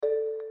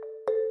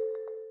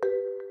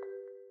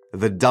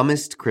The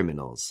Dumbest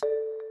Criminals.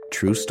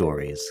 True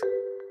Stories.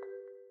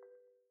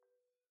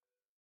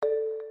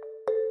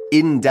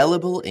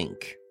 Indelible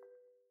Ink.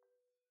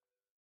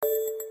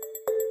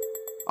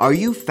 Are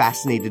you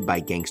fascinated by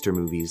gangster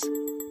movies?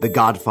 The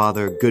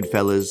Godfather,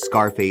 Goodfellas,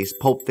 Scarface,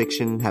 Pulp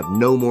Fiction have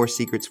no more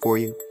secrets for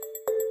you?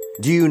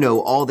 Do you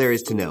know all there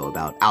is to know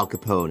about Al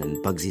Capone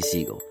and Bugsy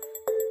Siegel?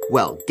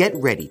 Well, get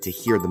ready to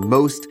hear the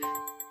most,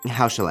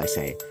 how shall I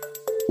say,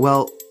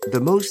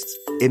 the most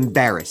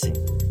embarrassing,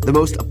 the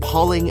most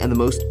appalling, and the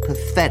most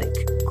pathetic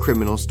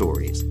criminal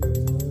stories.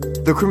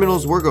 The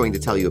criminals we're going to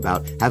tell you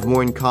about have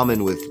more in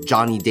common with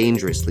Johnny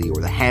Dangerously or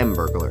the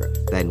Hamburglar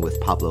than with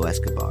Pablo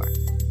Escobar.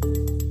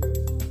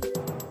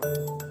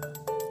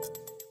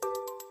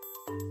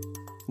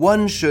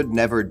 One should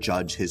never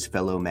judge his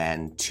fellow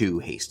man too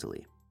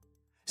hastily.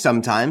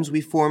 Sometimes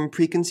we form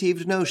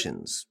preconceived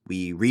notions.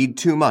 We read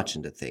too much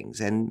into things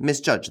and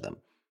misjudge them.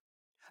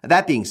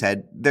 That being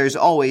said, there's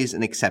always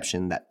an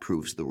exception that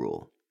proves the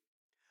rule.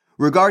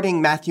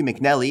 Regarding Matthew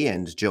McNally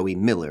and Joey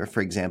Miller,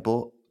 for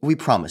example, we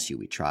promise you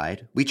we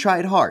tried. We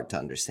tried hard to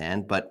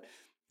understand, but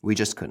we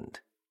just couldn't.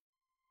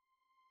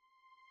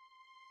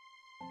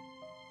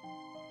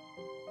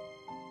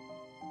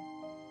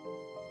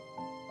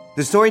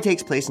 The story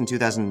takes place in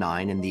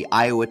 2009 in the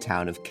Iowa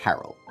town of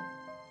Carroll.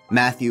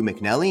 Matthew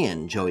McNally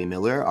and Joey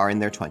Miller are in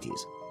their 20s.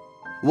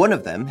 One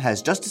of them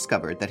has just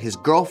discovered that his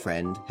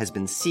girlfriend has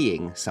been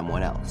seeing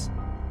someone else.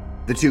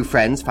 The two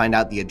friends find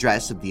out the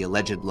address of the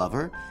alleged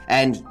lover,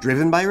 and,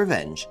 driven by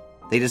revenge,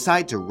 they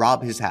decide to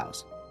rob his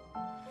house.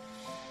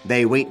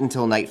 They wait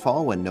until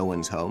nightfall when no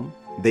one's home.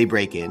 They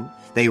break in,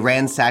 they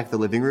ransack the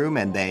living room,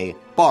 and they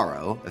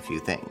borrow a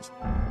few things.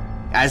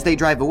 As they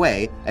drive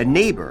away, a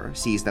neighbor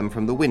sees them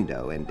from the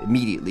window and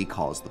immediately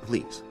calls the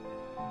police.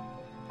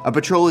 A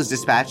patrol is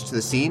dispatched to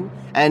the scene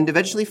and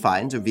eventually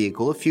finds a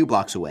vehicle a few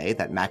blocks away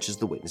that matches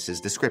the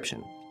witness's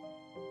description.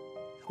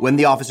 When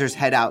the officers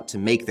head out to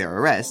make their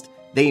arrest,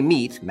 they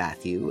meet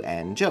Matthew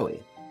and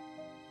Joey.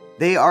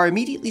 They are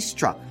immediately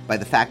struck by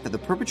the fact that the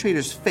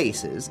perpetrators'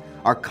 faces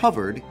are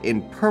covered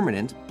in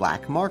permanent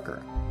black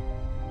marker.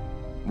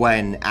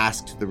 When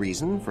asked the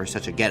reason for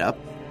such a getup,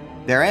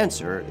 their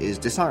answer is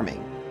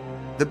disarming.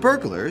 The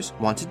burglars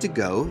wanted to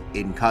go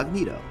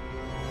incognito.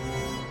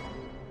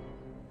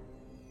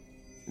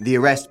 The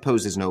arrest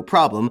poses no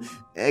problem,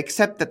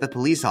 except that the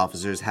police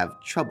officers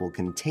have trouble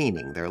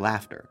containing their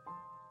laughter.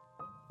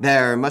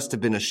 There must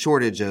have been a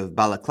shortage of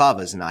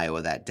balaclavas in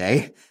Iowa that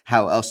day.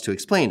 How else to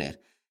explain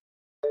it?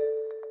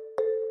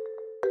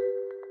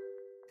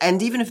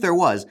 And even if there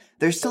was,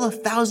 there's still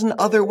 1,000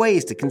 other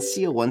ways to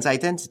conceal one's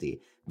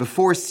identity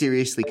before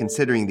seriously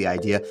considering the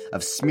idea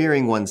of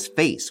smearing one's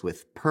face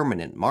with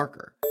permanent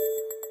marker.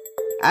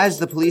 As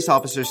the police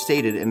officers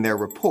stated in their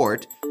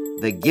report,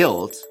 the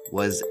guilt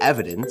was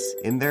evidence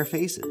in their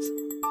faces.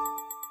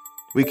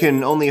 We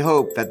can only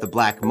hope that the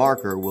black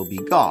marker will be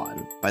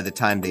gone by the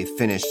time they've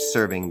finished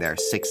serving their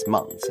 6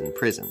 months in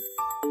prison.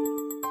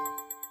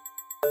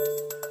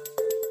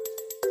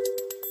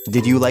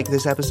 Did you like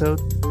this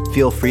episode?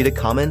 Feel free to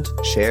comment,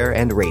 share,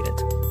 and rate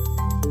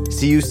it.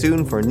 See you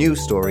soon for new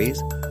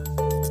stories.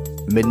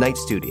 Midnight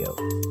Studio,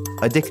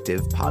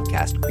 Addictive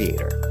podcast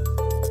creator.